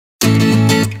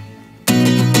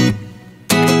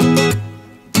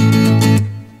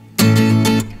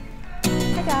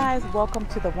guys, welcome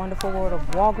to the Wonderful World of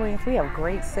Walgreens. We have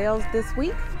great sales this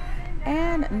week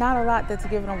and not a lot that's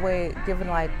given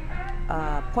like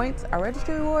points or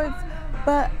registry rewards,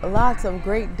 but lots of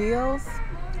great deals.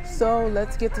 So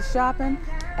let's get to shopping.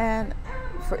 And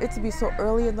for it to be so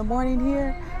early in the morning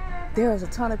here, there is a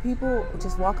ton of people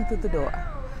just walking through the door.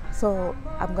 So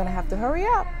I'm gonna have to hurry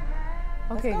up.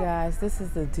 Okay guys, this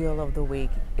is the deal of the week.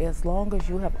 As long as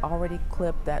you have already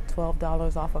clipped that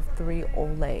 $12 off of 3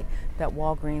 Olay that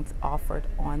Walgreens offered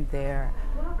on their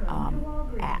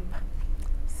app.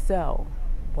 So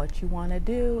what you want to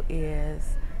do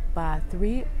is buy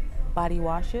 3 body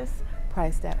washes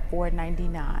priced at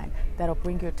 $4.99. That'll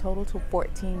bring your total to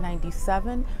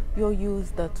 $14.97. You'll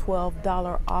use the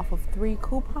 $12 off of 3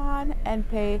 coupon and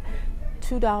pay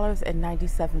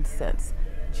 $2.97.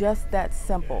 Just that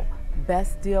simple.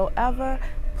 Best deal ever.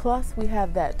 Plus we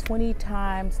have that 20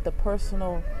 times the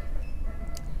personal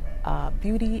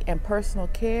beauty and personal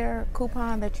care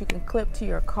coupon that you can clip to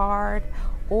your card,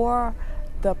 or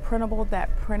the printable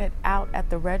that printed out at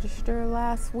the register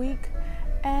last week.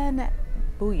 And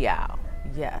booyah,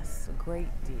 yes, great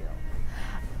deal.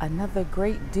 Another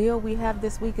great deal we have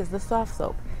this week is the soft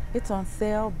soap. It's on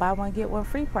sale, buy one get one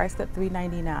free, priced at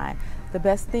 $3.99. The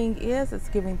best thing is it's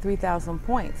giving 3,000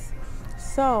 points.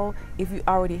 So if you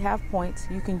already have points,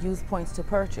 you can use points to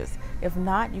purchase. If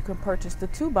not, you can purchase the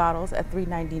 2 bottles at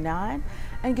 $3.99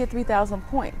 and get 3,000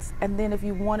 points. And then if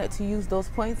you wanted to use those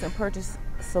points and purchase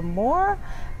some more,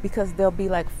 because they'll be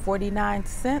like 49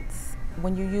 cents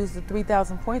when you use the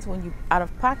 3,000 points when you out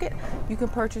of pocket, you can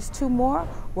purchase 2 more,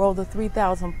 roll the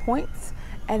 3,000 points,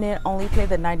 and then only pay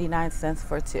the 99 cents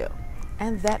for 2.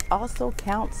 And that also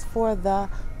counts for the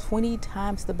 20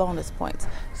 times the bonus points.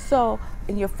 So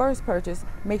in your first purchase,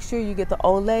 make sure you get the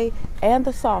Olay and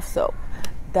the soft soap.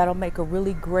 That'll make a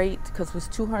really great, because it was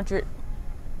 200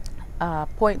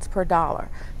 points per dollar.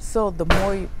 So the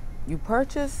more you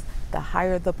purchase, the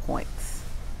higher the points.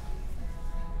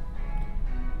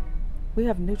 We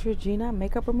have Neutrogena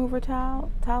makeup remover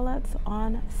towelettes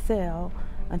on sale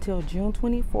until June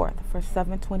 24th for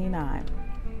 $7.29.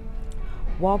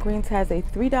 Walgreens has a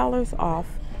 $3 off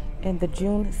in the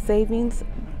June savings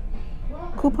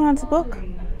coupons book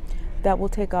that will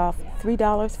take off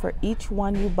 $3 for each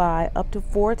one you buy up to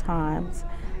 4 times,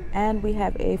 and we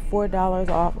have a $4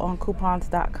 off on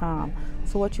coupons.com.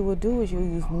 So what you will do is you'll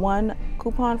use 1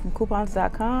 coupon from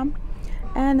coupons.com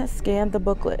and scan the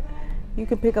booklet. You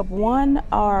can pick up 1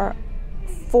 or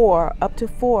 4, up to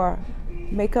 4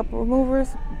 makeup removers.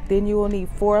 Then you will need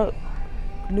 4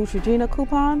 Neutrogena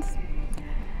coupons,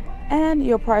 and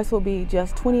your price will be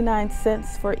just 29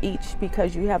 cents for each,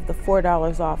 because you have the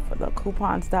 $4 off for the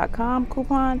coupons.com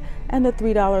coupon and the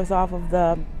 $3 off of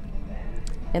the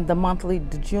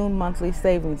June monthly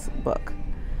savings book.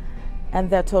 And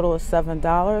that total is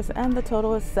 $7, and the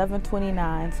total is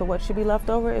 $7.29. So what should be left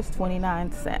over is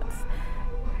 29 cents.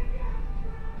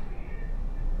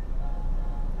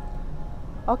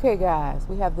 Okay guys,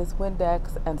 we have this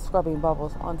Windex and scrubbing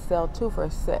bubbles on sale 2 for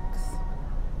 $6.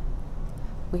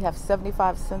 We have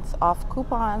 75 cents off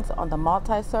coupons on the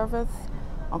multi-service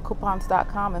on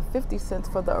coupons.com and 50 cents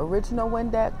for the original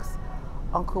Windex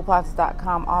on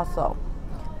coupons.com also.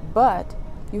 But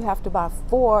you have to buy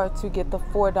 4 to get the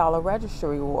 $4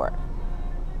 registry reward.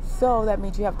 So that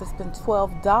means you have to spend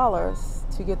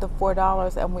 $12 to get the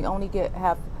 $4, and we only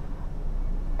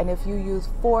and if you use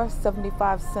 4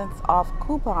 75 cents off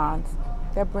coupons,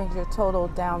 that brings your total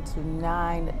down to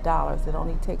 $9. It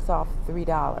only takes off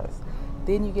 $3.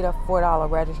 Then you get a $4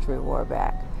 registry reward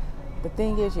back. The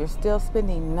thing is, you're still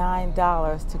spending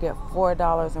 $9 to get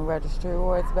 $4 in registry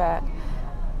rewards back.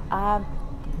 I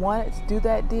wanted to do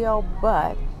that deal,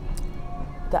 but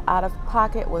the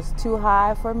out-of-pocket was too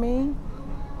high for me.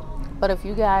 But if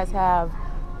you guys have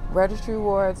registry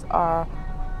rewards or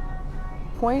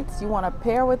points you want to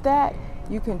pair with that,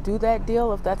 you can do that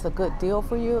deal if that's a good deal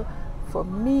for you. For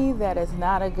me, that is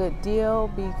not a good deal,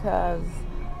 because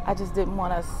I just didn't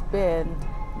want to spend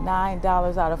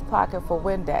 $9 out of pocket for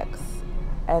Windex,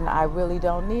 and I really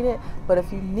don't need it. But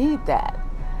if you need that,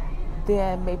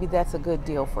 then maybe that's a good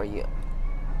deal for you.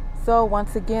 So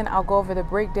once again, I'll go over the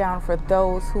breakdown for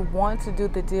those who want to do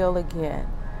the deal again.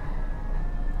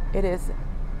 It is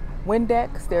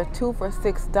Windex, they're 2 for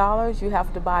 $6. You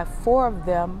have to buy 4 of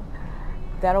them.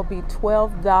 That'll be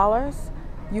 $12.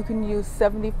 You can use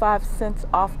 75 cents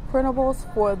off printables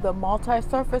for the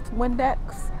multi-surface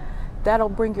Windex. That'll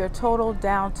bring your total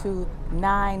down to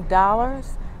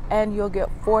 $9, and you'll get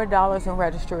 $4 in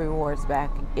registry rewards back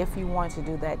if you want to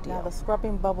do that deal. Now the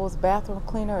Scrubbing Bubbles bathroom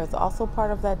cleaner is also part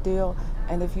of that deal,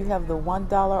 and if you have the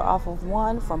 $1 off of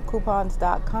 1 from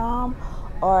coupons.com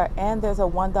And there's a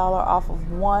 $1 off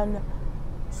of one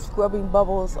scrubbing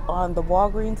bubbles on the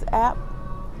Walgreens app.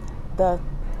 The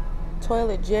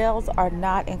toilet gels are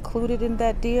not included in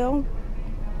that deal.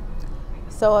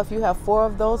 So if you have 4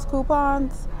 of those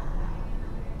coupons,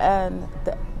 and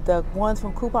the ones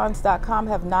from coupons.com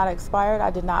have not expired, I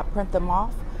did not print them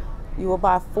off. You will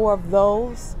buy 4 of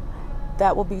those.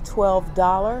 That will be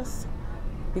 $12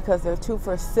 because they're 2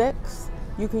 for $6.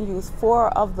 You can use 4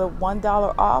 of the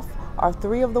 $1 off or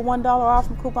 3 of the $1 off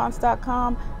from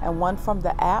coupons.com and 1 from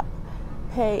the app.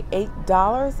 Pay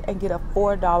 $8 and get a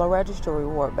 $4 register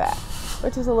reward back,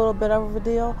 which is a little bit of a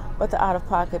deal, but the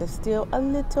out-of-pocket is still a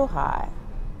little high.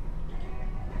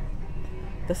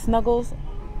 The Snuggles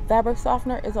fabric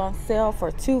softener is on sale for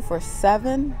 2 for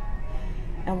 $7,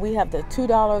 and we have the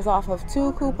 $2 off of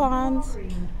 2 coupons.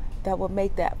 That would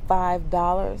make that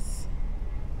 $5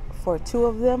 for 2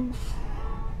 of them.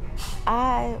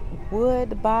 I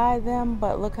would buy them,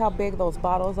 but look how big those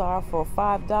bottles are for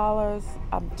 $5,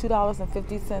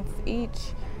 $2.50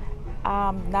 each.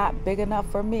 Not big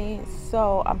enough for me,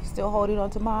 so I'm still holding on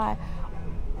to my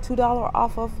 $2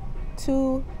 off of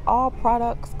 2 all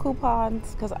products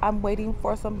coupons because I'm waiting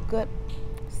for some good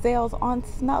sales on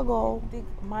Snuggle. I think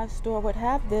my store would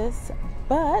have this,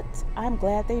 but I'm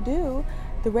glad they do.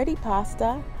 The Ready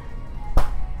Pasta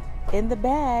in the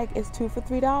bag is 2 for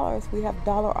 $3. We have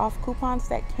 $1 off coupons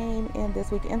that came in this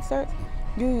week inserts.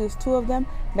 You use 2 of them,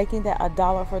 making that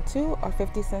 $1 for 2 or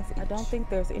 50 cents each. I don't think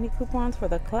there's any coupons for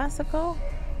the Classico,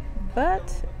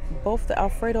 but both the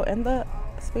Alfredo and the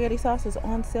spaghetti sauce is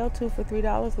on sale 2 for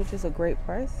 $3, which is a great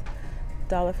price,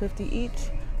 $1.50 each.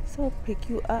 So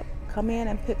come in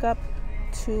and pick up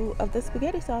 2 of the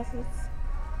spaghetti sauces.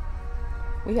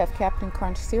 We have Captain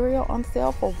Crunch cereal on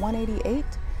sale for $1.88.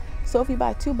 So if you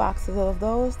buy 2 boxes of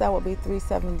those, that will be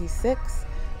 $3.76.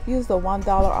 Use the $1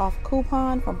 off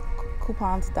coupon from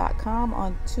coupons.com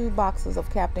on 2 boxes of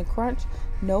Captain Crunch.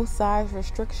 No size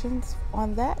restrictions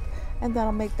on that, and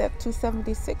that'll make that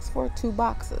 $2.76 for 2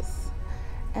 boxes.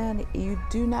 And you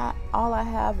do not, all I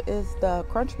have is the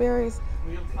Crunch Berries.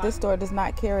 This store does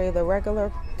not carry the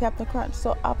regular Captain Crunch,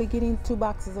 so I'll be getting 2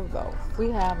 boxes of those.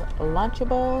 We have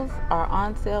Lunchables are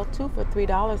on sale 2 for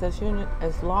 $3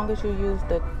 as long as you use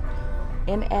the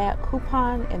in-ad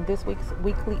coupon in this week's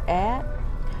weekly ad.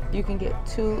 You can get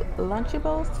 2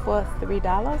 Lunchables for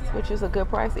 $3, which is a good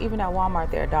price. Even at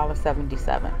Walmart, they're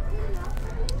 $1.77.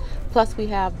 Plus, we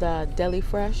have the Deli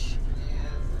Fresh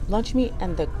lunch meat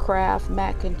and the Kraft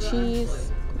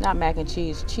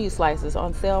cheese slices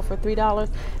on sale for $3,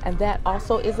 and that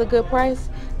also is a good price.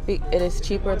 It is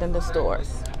cheaper than the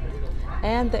stores.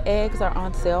 And the eggs are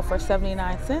on sale for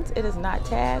 79 cents. It is not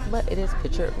tagged, but it is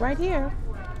pictured right here.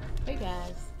 Hey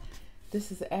guys,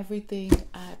 this is everything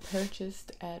I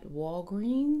purchased at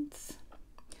Walgreens,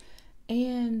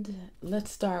 and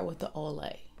let's start with the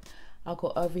Olay. I'll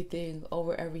go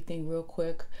over everything real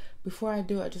quick. Before I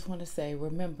do, I just want to say,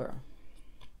 remember,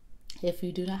 if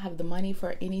you do not have the money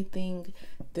for anything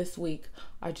this week,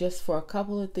 or just for a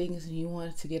couple of things and you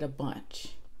wanted to get a bunch,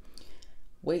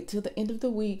 wait till the end of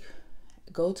the week.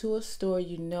 Go to a store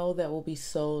you know that will be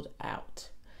sold out.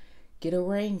 Get a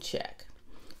rain check.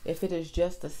 If it is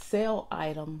just a sale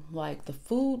item like the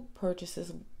food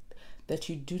purchases that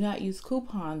you do not use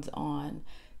coupons on,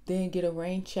 then get a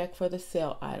rain check for the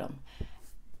sale item.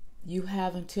 You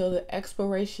have until the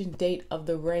expiration date of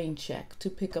the rain check to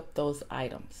pick up those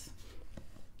items.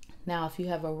 Now, if you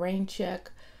have a rain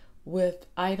check with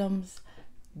items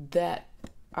that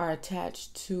are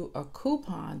attached to a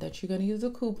coupon that you're going to use a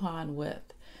coupon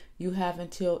with, you have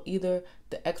until either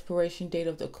the expiration date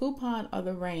of the coupon or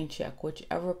the rain check,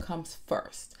 whichever comes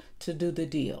first, to do the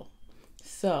deal.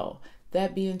 So,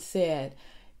 that being said,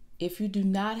 if you do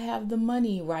not have the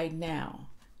money right now,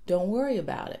 don't worry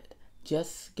about it.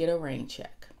 Just get a rain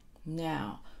check.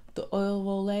 Now, the oil of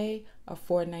Olay are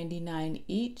 $4.99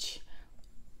 each.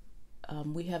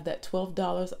 We have that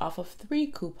 $12 off of 3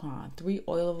 coupon, 3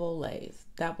 oil of Olays.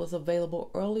 That was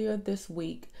available earlier this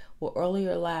week, or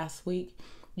earlier last week.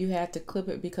 You had to clip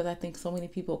it because I think so many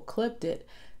people clipped it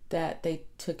that they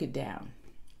took it down.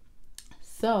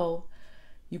 So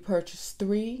you purchase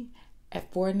 3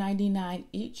 at $4.99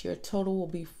 each. Your total will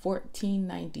be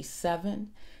 $14.97.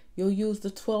 You'll use the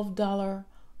 $12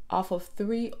 off of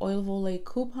 3 oil of Olay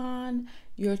coupon.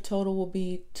 Your total will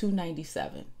be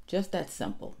 $2.97. Just that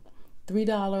simple.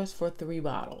 $3 for 3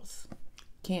 bottles.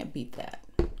 Can't beat that.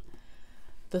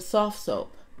 The soft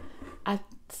soap. I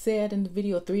said in the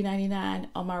video $3.99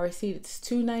 on my receipt. It's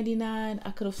 $2.99.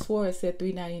 I could have swore it said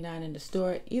 $3.99 in the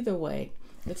store. Either way,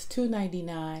 it's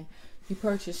 $2.99. You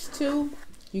purchase 2,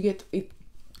 you get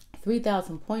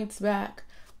 3,000 points back,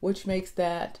 which makes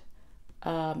that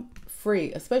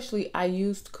free. Especially I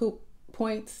used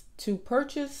points to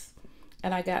purchase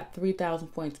and I got 3,000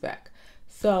 points back.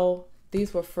 So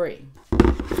these were free.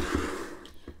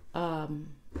 And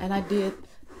I did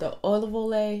the oil of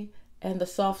Olay and the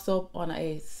soft soap on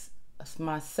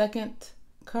my second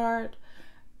card.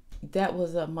 That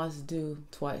was a must do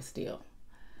twice deal.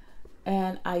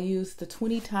 And I used the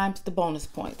 20 times the bonus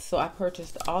points. So I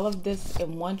purchased all of this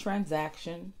in one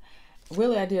transaction.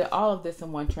 Really, I did all of this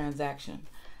in one transaction.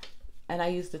 And I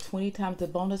used the 20 times the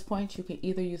bonus points. You can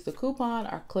either use the coupon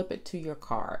or clip it to your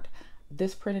card.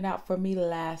 This printed out for me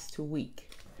last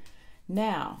week.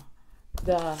 Now,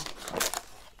 the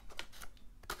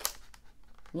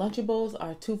Lunchables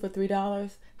are 2 for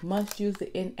 $3. Must use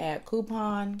the in-ad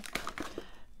coupon.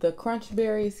 The Crunch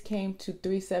Berries came to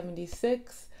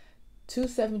 $3.76.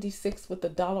 $2.76 with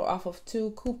 $1 off of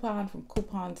 2 coupon from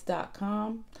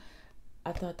coupons.com.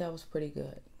 I thought that was pretty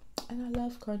good. And I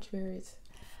love Crunch Berries.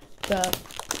 The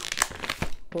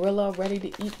Barilla Ready to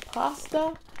Eat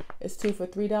Pasta is 2 for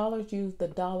 $3. Use the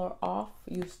 $1 off.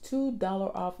 Use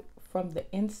 $2 off from the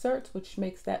inserts, which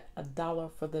makes that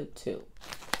 $1 for the 2.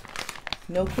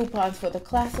 No coupons for the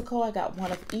Classical. I got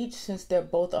one of each since they're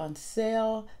both on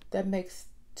sale. That makes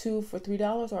 2 for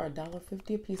 $3 or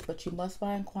 $1.50 a piece, but you must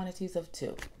buy in quantities of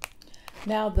 2.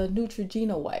 Now the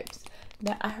Neutrogena wipes.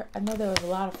 Now I know there was a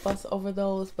lot of fuss over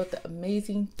those, but the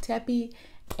Amazing Teppy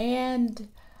and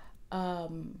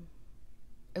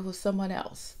it was someone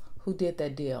else who did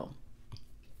that deal.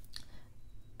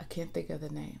 I can't think of the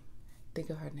name. Think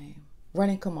of her name.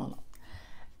 Running Kimono.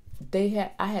 I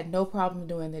had no problem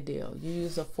doing the deal. You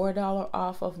use a $4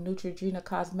 off of Neutrogena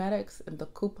Cosmetics and the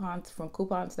coupons from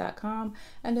coupons.com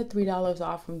and the $3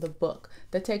 off from the book.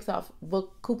 That takes off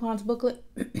coupons booklet.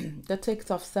 That takes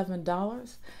off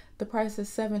 $7. The price is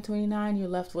 $7.29. You're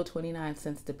left with 29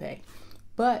 cents to pay.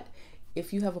 But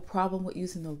if you have a problem with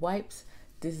using the wipes,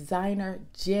 designer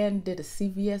Jen did a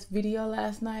CVS video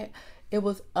last night. It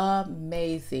was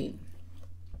amazing.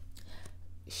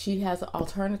 She has an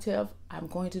alternative. I'm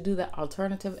going to do that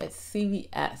alternative at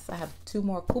CVS. I have 2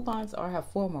 more coupons, or I have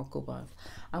 4 more coupons.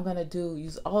 I'm going to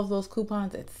use all of those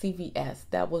coupons at CVS.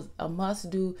 That was a must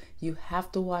do. You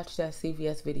have to watch that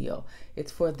CVS video.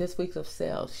 It's for this week's of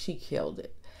sales. She killed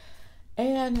it.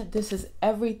 And this is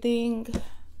everything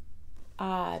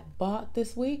I bought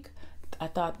this week. I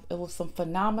thought it was some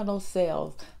phenomenal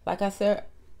sales. Like I said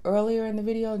earlier in the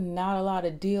video, not a lot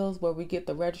of deals where we get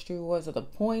the registry rewards or the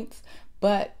points,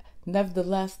 but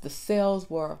nevertheless, the sales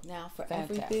were now for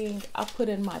fantastic. Everything. I'll put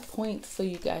in my points so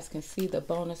you guys can see the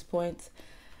bonus points.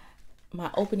 My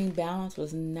opening balance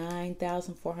was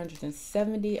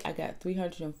 9,470. I got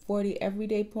 340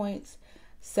 everyday points,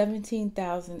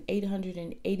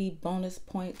 17,880 bonus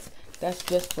points. That's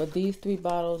just for these 3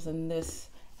 bottles and this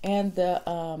and the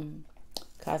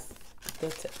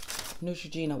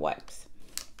Neutrogena wipes.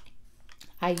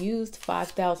 I used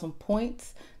 5,000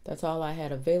 points. That's all I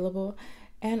had available.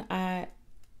 And I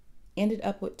ended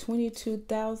up with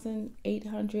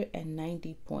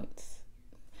 22,890 points.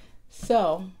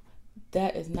 So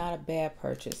that is not a bad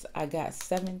purchase. I got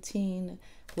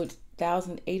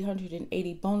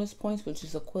 17,880 bonus points, which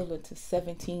is equivalent to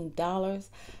 $17.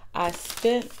 I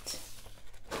spent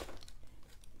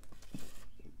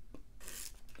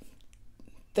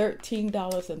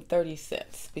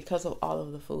 $13.30 because of all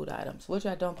of the food items, which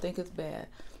I don't think is bad.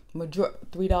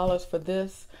 $3 for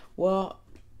this. Well,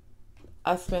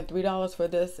 I spent $3 for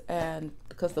this, and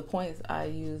because the points I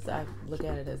used, I look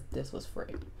at it as this was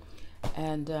free.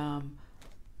 And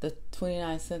the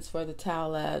 29 cents for the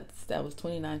towelettes, that was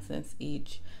 29 cents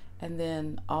each, and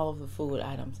then all of the food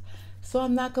items. So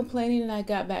I'm not complaining, and I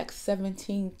got back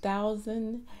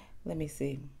 17,000. Let me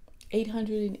see,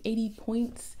 880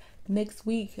 points. Next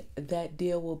week, that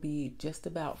deal will be just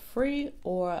about free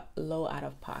or low out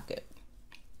of pocket.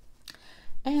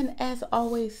 And as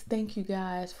always, thank you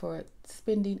guys for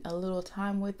spending a little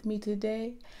time with me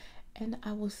today. And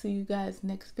I will see you guys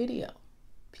next video.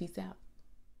 Peace out.